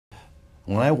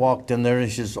When I walked in there, he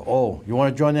says, "Oh, you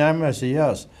want to join the army?" I said,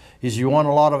 "Yes." He said, "You want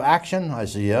a lot of action?" I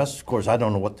said, "Yes." Of course, I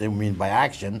don't know what they mean by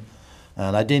action,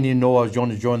 and I didn't even know I was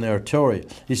going to join the artillery.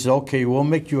 He said, "Okay, we'll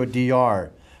make you a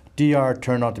DR." DR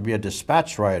turned out to be a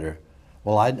dispatch rider.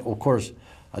 Well, of course,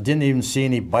 I didn't even see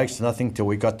any bikes, nothing, till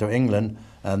we got to England,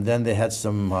 and then they had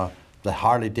some the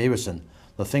Harley Davidson.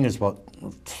 The thing is about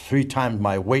 3 times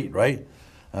my weight, right?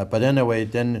 But anyway,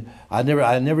 then I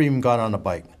never even got on a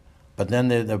bike. But then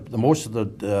most of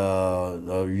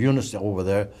the units over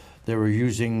there, they were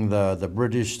using the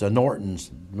British, the Norton,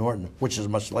 which is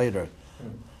much later.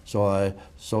 So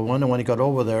when I got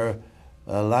over there,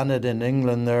 landed in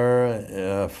England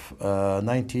there,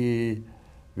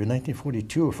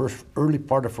 1942, first early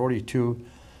part of 42.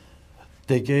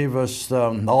 They gave us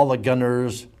all the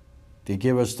gunners. They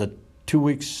gave us the 2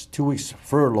 weeks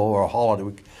furlough or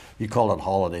holiday. You call it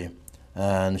holiday,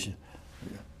 and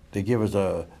they gave us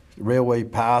a railway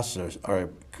pass or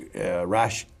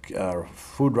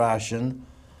food ration,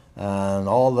 and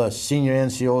all the senior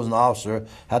NCOs and officers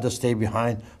had to stay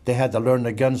behind. They had to learn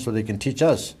the guns so they can teach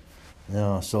us.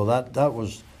 So that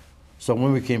was. So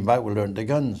when we came back, we learned the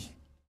guns.